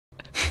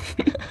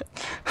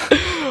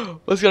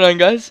What's going on,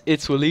 guys?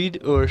 It's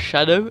Waleed or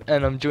Shadow,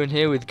 and I'm joined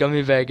here with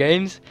Gummy Bear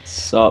Games.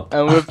 Sup?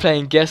 And we're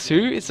playing Guess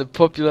Who. It's a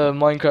popular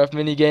Minecraft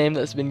mini game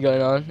that's been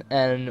going on,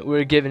 and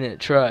we're giving it a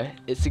try.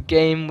 It's a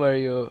game where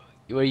you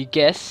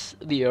guess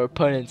your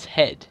opponent's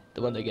head,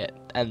 the one they get,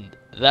 and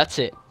that's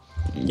it.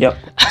 Yep.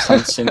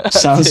 Sounds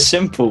That's it.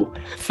 simple.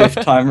 Fifth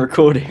time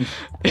recording.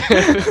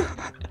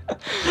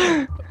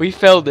 We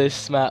failed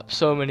this map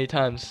so many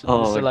times. Oh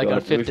This is my like our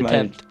God, fifth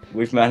attempt.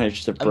 We've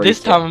managed to break And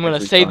this time it I'm gonna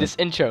every save time. this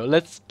intro.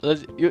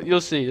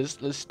 You'll see.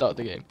 Let's start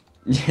the game.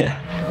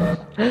 Yeah.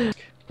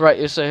 Right,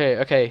 you're so here.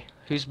 Okay,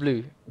 who's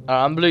blue?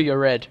 I'm blue. You're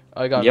red.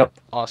 I gotta Yep.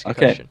 ask a Okay.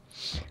 question.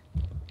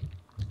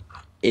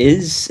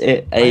 Is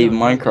it I a don't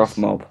know Minecraft this.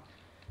 mob?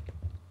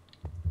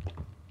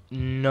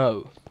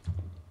 No.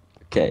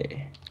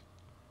 Okay.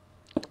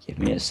 Give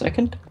me a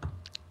second.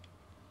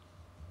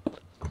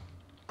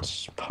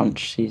 Just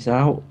punch these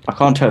out. I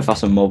can't tell if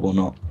that's a mob or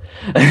not.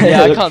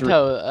 Yeah, It I can't looks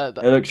tell.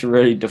 It looks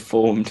really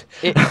deformed.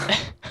 It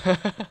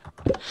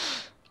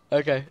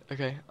okay,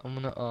 I'm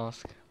gonna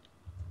ask.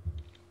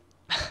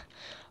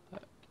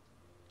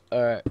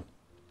 Alright.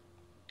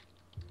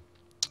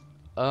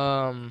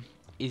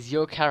 Is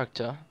your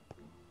character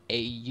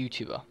a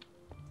YouTuber?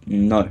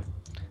 No.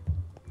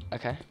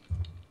 Okay.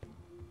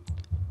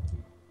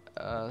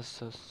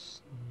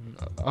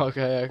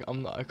 Okay,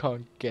 I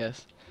can't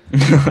guess.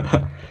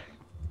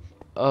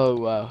 Oh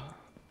wow.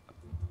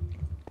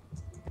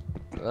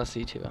 That's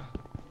YouTuber.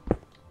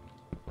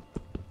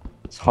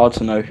 It's hard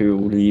to know who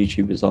all the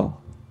YouTubers are.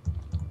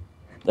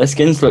 Their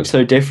skins look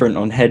so different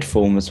on head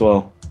form as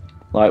well,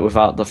 like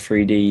without the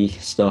 3D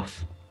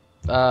stuff.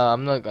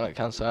 I'm not gonna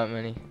cancel that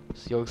many.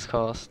 It's Yogg's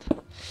cast.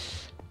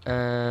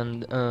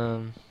 And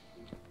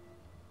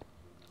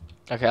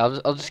okay,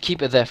 I'll just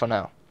keep it there for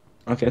now.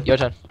 Okay. Your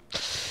turn.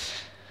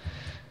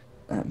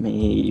 Let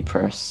me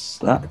press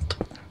that.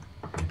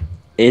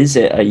 Is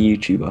it a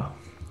YouTuber?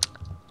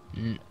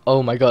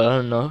 Oh my god, I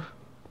don't know.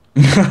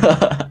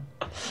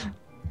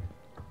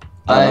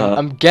 Uh,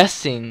 I'm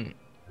guessing.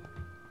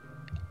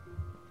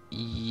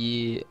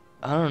 Yeah,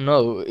 I don't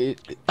know. Should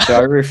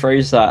I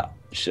rephrase that?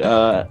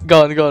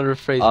 Go on,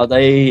 rephrase Are it.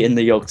 they in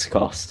the Yogg's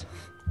cast?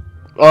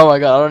 Oh my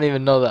god, I don't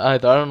even know that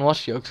either. I don't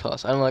watch Yogg's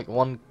cast. I'm like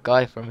one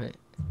guy from it.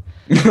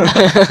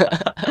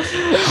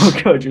 Oh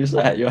god, you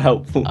said you're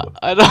helpful.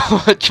 I don't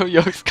watch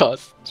Yogg's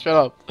cast. Shut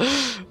up.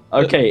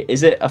 Okay,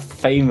 is it a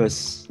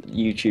famous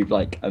YouTube,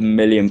 like a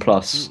million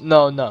plus?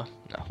 No.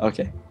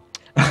 Okay.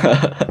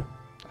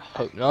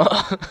 Hope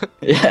not.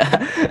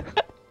 Yeah.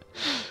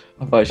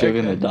 I thought you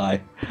were gonna Okay.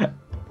 die.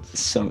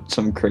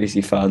 Some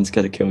crazy fan's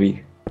gonna kill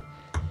you.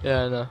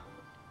 Yeah, I know.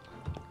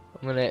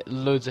 I'm gonna get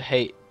loads of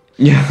hate.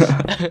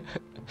 Yeah.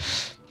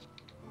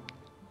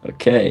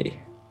 Okay.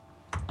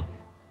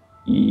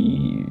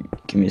 You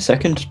give me a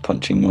second, just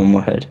punching on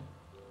my head.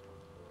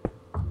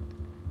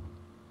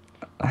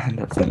 And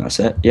I think that's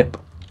it. Yep.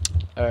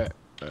 Alright.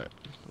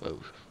 Whoa.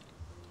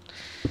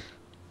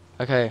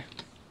 Okay.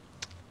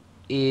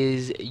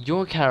 Is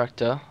your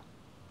character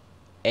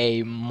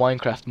a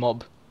Minecraft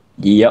mob?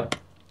 Yep.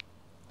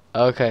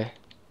 Okay.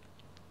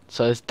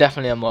 So it's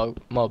definitely a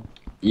mob.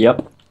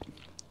 Yep.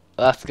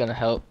 That's gonna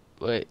help.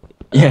 Wait.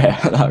 Yeah.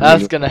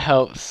 That's gonna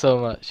help so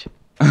much.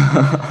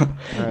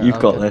 You've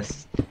got okay.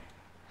 this.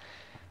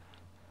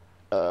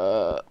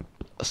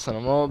 It's not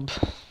a mob.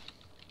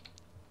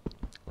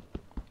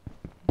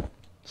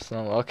 It's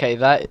not a mob. Okay,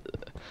 that.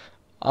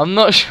 I'm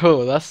not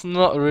sure. That's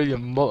not really a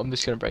mob. I'm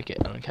just gonna break it.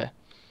 I don't care.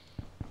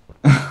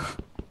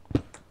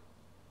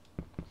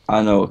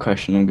 I know what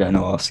question I'm going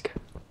to ask.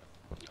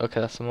 Okay,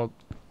 that's a mob.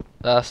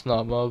 That's not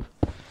a mob.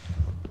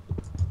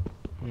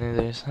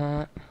 Neither is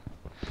that.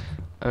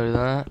 Or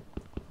that.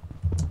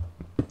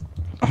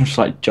 I'm just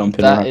like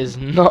jumping That around. is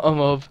not a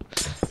mob.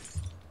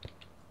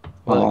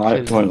 Well,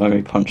 it won't let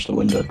me punch the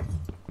window.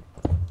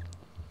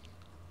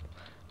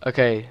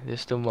 Okay,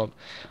 there's still mob.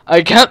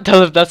 I can't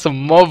tell if that's a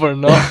mob or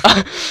not.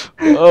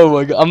 Oh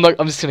my god,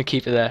 I'm just gonna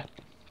keep it there.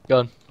 Go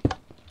on.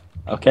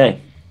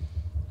 Okay.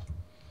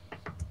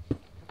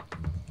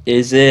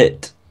 Is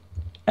it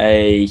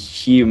a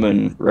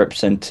human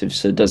representative?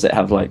 So does it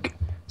have like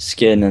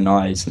skin and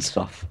eyes and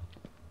stuff?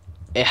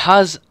 It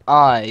has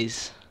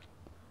eyes.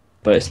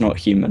 But it's not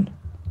human.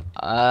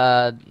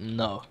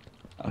 No.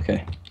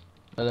 Okay.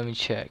 But let me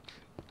check.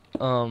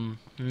 No.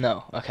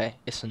 Okay,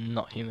 it's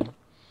not human.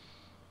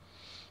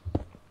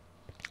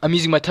 I'm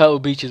using my Turtle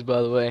Beaches,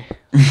 by the way.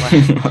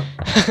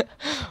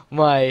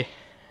 My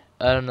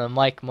I don't know,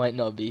 mic might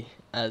not be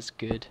as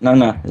good. No,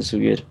 it's all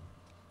good.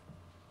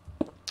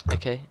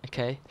 Okay.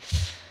 Okay.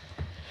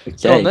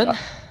 Go on then.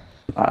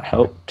 That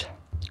helped.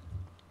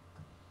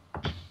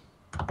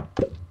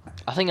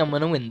 I think I'm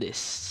gonna win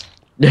this.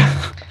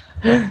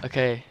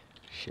 Okay.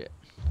 Shit.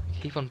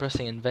 Keep on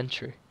pressing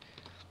inventory.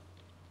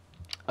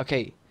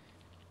 Okay.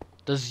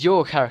 Does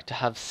your character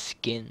have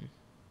skin?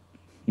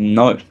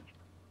 No.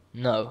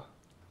 No.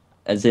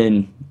 As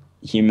in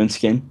human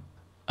skin?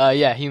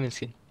 Yeah, human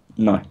skin.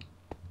 No.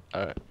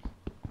 Alright.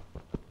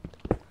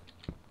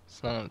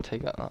 It's not gonna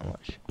take out that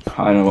much.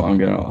 I know what I'm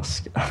going to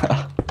ask.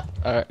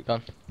 Alright, go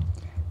on.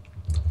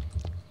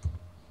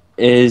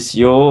 Is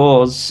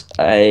yours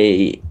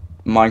a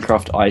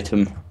Minecraft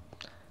item?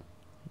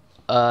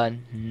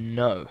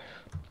 No.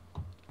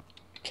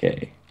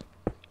 Okay.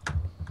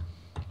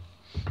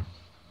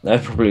 They're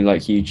probably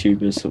like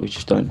YouTubers, so we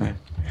just don't know.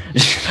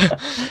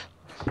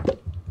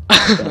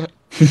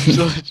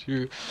 So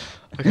true.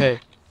 Okay.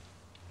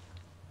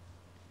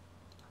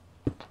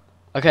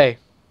 Okay.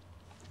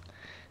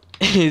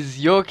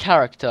 Is your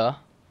character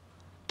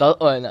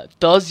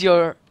does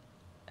your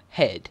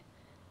head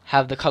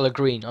have the color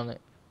green on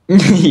it?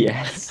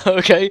 Yes.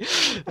 Okay.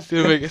 It's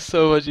gonna make it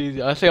so much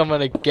easier. I think I'm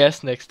gonna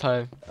guess next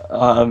time.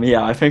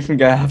 Yeah, I think I'm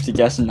gonna have to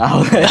guess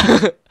now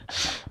then.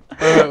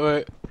 Alright,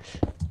 wait.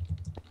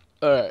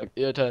 Alright,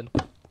 your turn.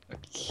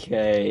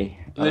 Okay.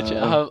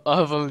 Literally, I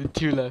have only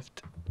 2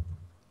 left.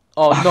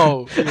 Oh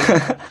no!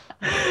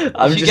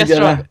 I'm just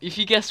gonna. If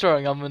you guess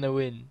wrong, I'm gonna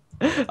win.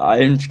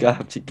 I'm just gonna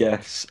have to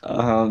guess.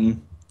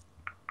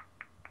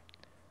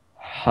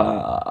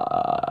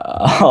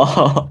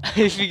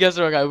 If you guess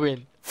wrong, I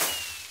win.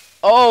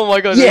 Oh my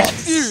god!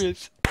 Yes! Are you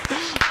serious?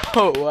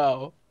 Oh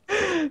wow!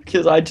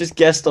 Because I just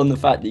guessed on the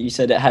fact that you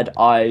said it had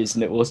eyes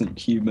and it wasn't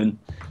human.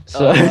 So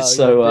Oh wow! You're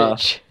a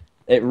bitch.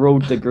 it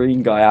ruled the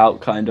green guy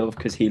out kind of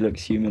because he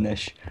looks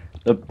humanish.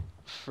 The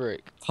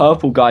Frick.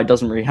 purple guy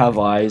doesn't really have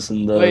eyes,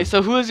 and the Wait,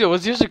 so who was yours?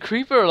 Was yours a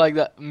creeper or like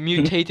that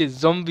mutated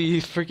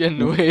zombie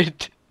freaking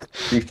weird?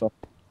 creeper.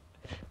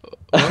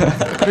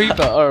 A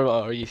creeper?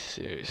 Oh, are you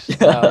serious?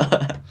 Wow.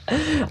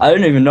 I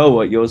don't even know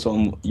what your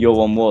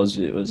one was.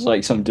 It was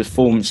like some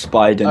deformed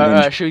spider.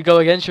 Alright, should we go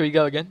again? Should we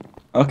go again?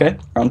 Okay,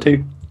 round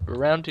 2.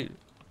 Round 2.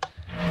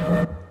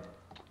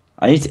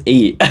 I need to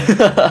eat.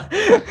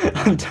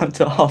 I'm down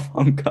to half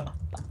hunger.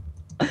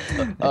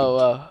 Oh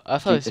wow! I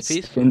thought it was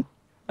peaceful.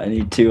 I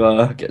need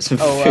to get some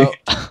food.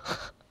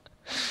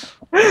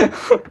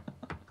 Wow.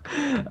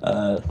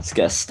 Let's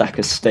get a stack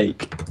of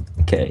steak.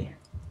 Okay.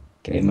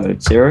 Game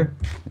mode 0. Here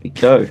we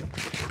go.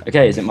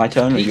 Okay, is it my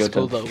turn or your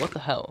Peaceful turn? though. What the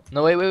hell?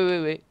 No,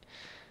 wait.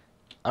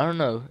 I don't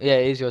know. Yeah,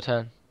 it is your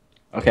turn.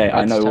 Okay,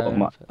 I know turn.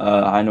 what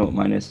I know what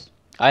mine is.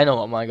 I know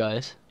what my guy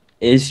is.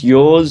 Is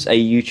yours a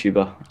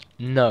YouTuber?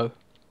 No.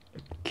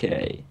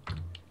 Okay.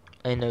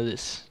 I know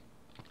this.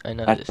 I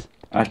know this.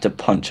 I have to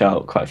punch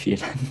out quite a few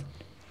then.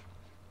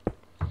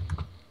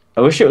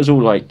 I wish it was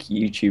all like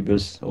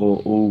YouTubers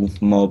or all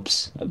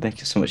mobs. That'd make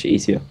it so much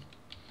easier.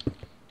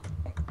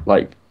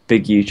 Like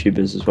big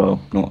YouTubers as well,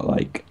 not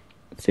like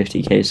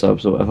 50k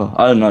subs or whatever.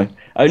 I don't know.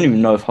 I don't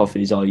even know if half of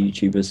these are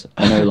YouTubers.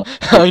 I know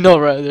like I know,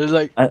 right? There's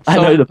like I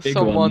know the big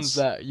some ones.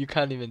 that you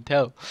can't even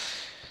tell.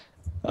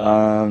 Is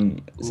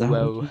that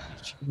Whoa.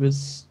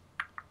 YouTubers?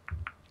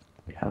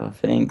 We have a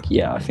think.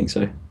 Yeah, I think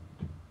so.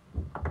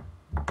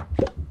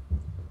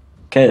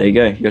 Okay, there you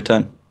go. Your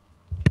turn.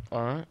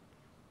 Alright.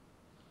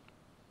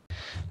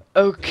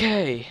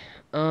 Okay.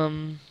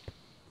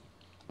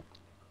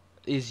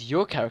 Is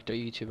your character a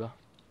YouTuber?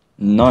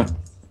 No.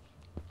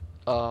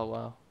 Oh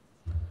wow.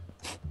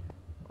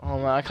 Oh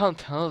man, I can't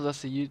tell if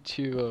that's a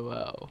YouTuber.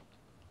 Wow.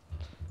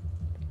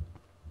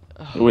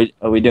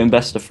 Are we doing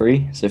best of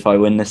 3? So if I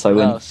win this, I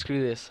win. No,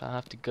 screw this. I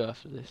have to go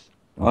after this.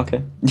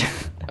 Okay.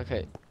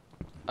 Okay.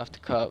 I have to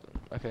cut.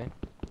 Okay.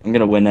 I'm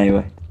gonna win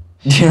anyway.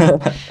 I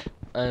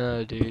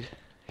know, dude.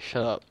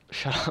 Shut up.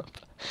 Shut up.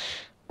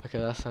 Okay,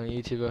 that's not a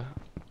YouTuber.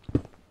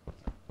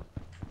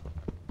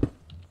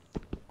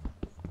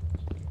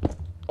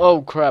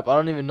 Oh crap! I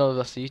don't even know if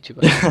that's a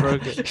YouTuber. I just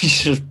broke it. You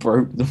just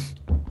broke them.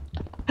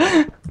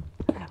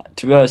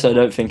 To be honest, I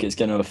don't think it's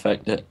gonna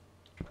affect it.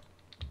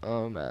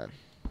 Oh man.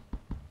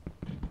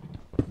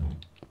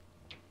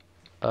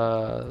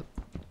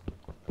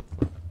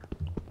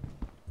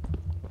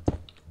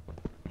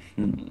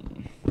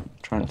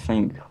 Trying to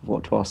think of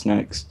what to ask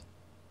next.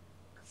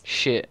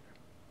 Shit.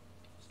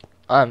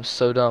 I'm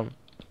so dumb.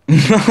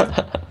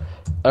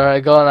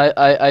 Alright, go on.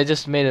 I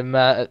just made a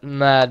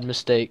mad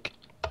mistake.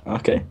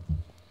 Okay.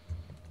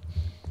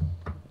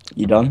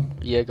 You done?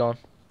 Yeah, go on.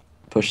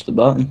 Push the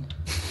button.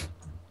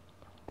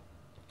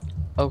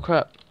 Oh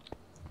crap.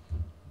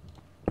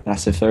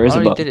 That's if there is I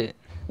a already button.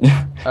 did it.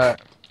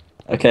 Alright.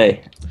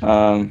 Okay.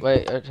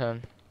 Wait, your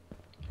turn.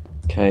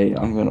 Okay,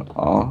 I'm gonna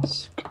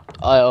ask.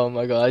 Oh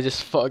my god, I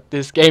just fucked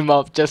this game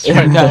up just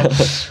right now.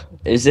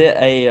 Is it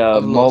a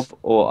I've mob lost.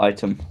 or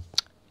item?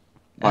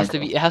 It has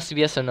to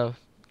be yes or no.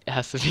 It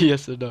has to be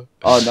yes or no.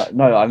 Oh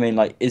no, I mean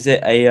like, is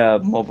it a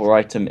mob or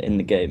item in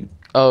the game?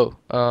 Oh,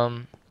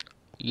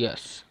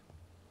 yes.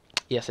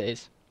 Yes, it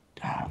is.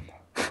 Damn.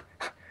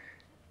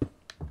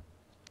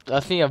 I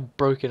think I've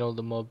broken all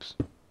the mobs.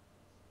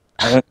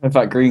 I don't know if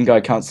that green guy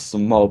counts as a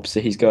mob, so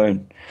he's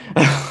going.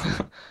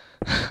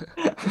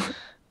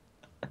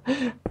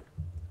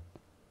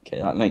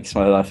 Okay, that makes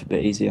my life a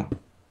bit easier.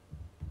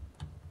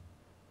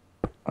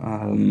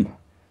 The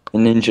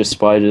ninja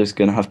spider's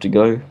gonna have to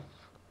go.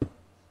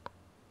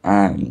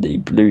 And the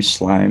blue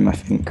slime, I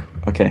think.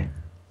 Okay.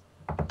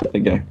 There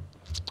we go.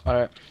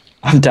 Alright.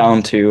 I'm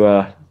down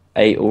to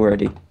 8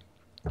 already.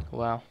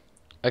 Wow.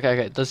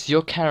 Okay. Does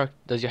your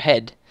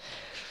head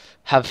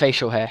have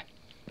facial hair?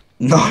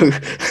 No.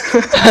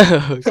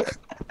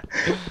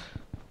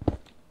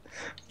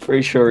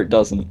 Pretty sure it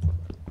doesn't.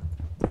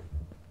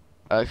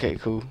 Okay,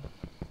 cool.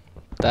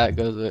 That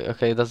goes away.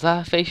 Okay, does that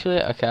have facial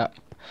hair? Okay.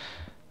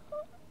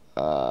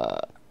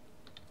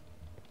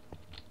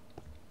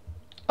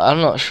 I'm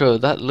not sure.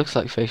 That looks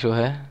like facial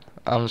hair.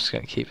 I'm just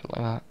gonna keep it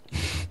like that.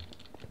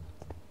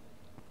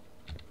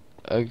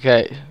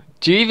 Okay.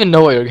 Do you even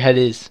know what your head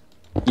is?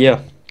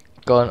 Yeah.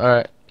 Go on. All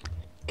right.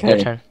 Your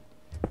Okay. turn.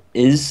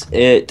 Is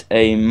it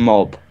a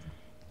mob?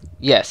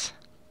 Yes.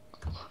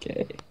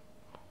 Okay.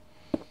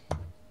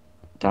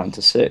 Down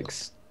to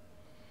 6.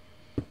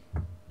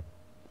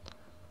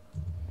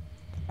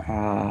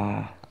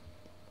 There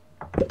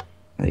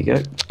you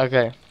go.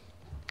 Okay.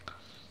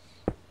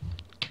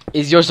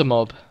 Is yours a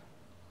mob?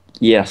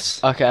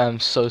 Yes. Okay, I'm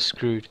so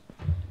screwed.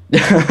 You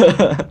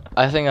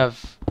I think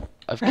I've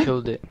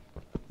killed it.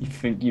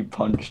 think you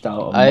punched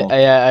out a mob?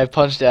 I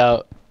punched it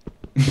out.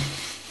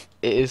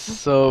 It is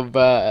so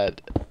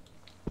bad.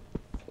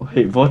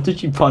 Wait, what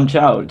did you punch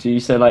out? Do you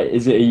say like,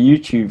 is it a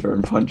YouTuber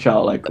and punch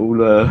out like all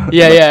the?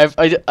 Yeah,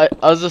 I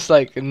was just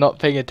like not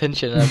paying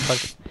attention and I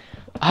punched.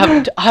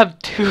 I have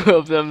 2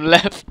 of them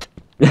left.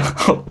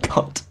 Oh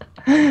God.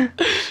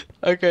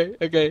 Okay.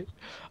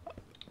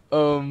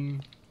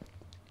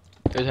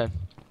 Your turn.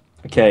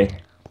 Okay.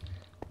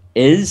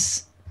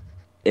 Is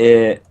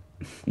it?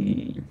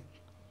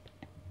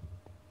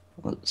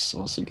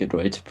 What's a good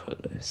way to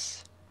put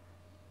this?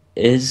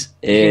 Is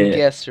You can it?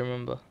 guess,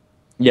 remember.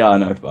 Yeah, I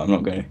know, but I'm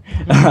not going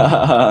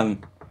to.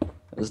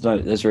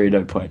 There's really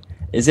no point.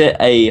 Is it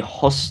a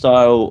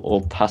hostile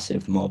or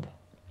passive mob?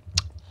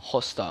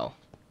 Hostile.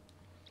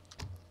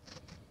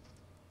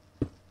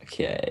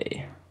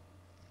 Okay.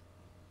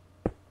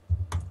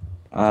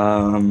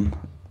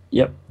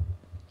 Yep.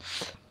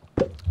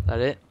 That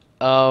it?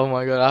 Oh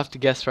my god, I have to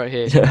guess right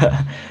here.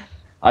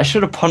 I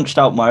should have punched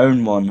out my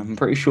own one. I'm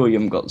pretty sure you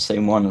haven't got the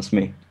same one as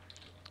me.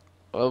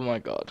 Oh my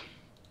god.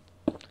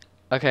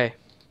 Okay.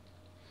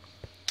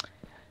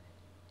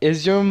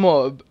 Is your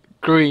mob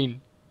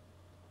green?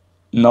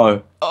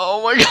 No.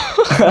 Oh my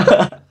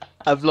god.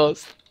 I've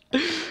lost.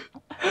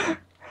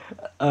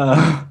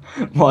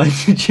 Why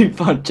did you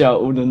punch out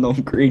all the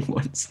non-green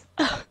ones?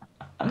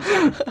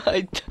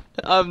 I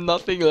have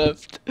nothing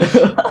left.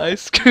 I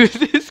screwed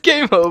this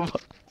game over.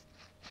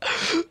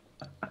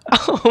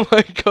 Oh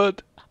my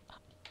god.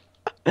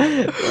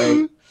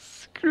 Wait.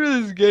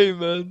 Screw this game,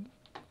 man.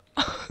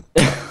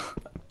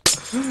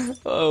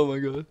 Oh my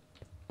god.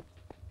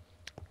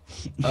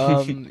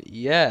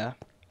 Yeah.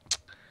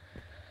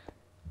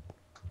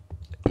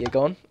 You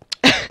gone?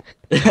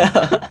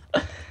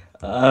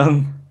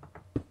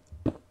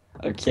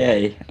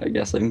 Okay, I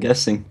guess I'm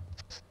guessing.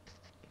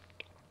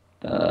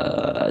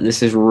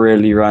 This is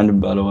really random,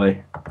 by the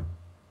way.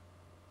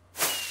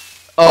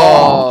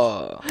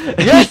 Oh.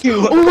 Yes!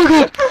 Oh my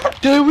god!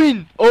 Did I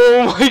win?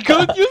 Oh my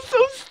god, you're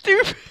so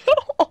stupid!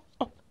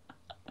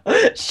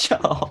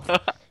 Shut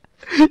up.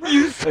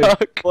 You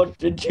suck. What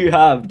did you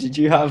have? Did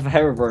you have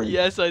Herobrine?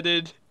 Yes, I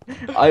did.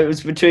 I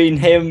was between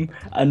him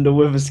and the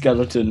Wither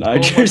Skeleton. I Oh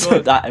my chose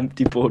God. that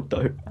empty board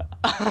though.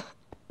 I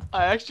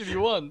actually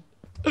won.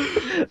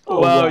 Oh,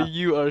 wow, wow.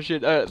 you are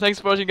shit. Thanks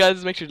for watching,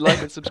 guys. Make sure to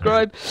like and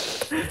subscribe.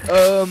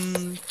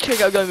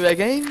 Check out Going Back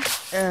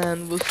Games,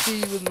 and we'll see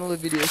you with another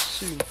video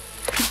soon.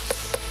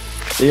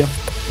 See ya.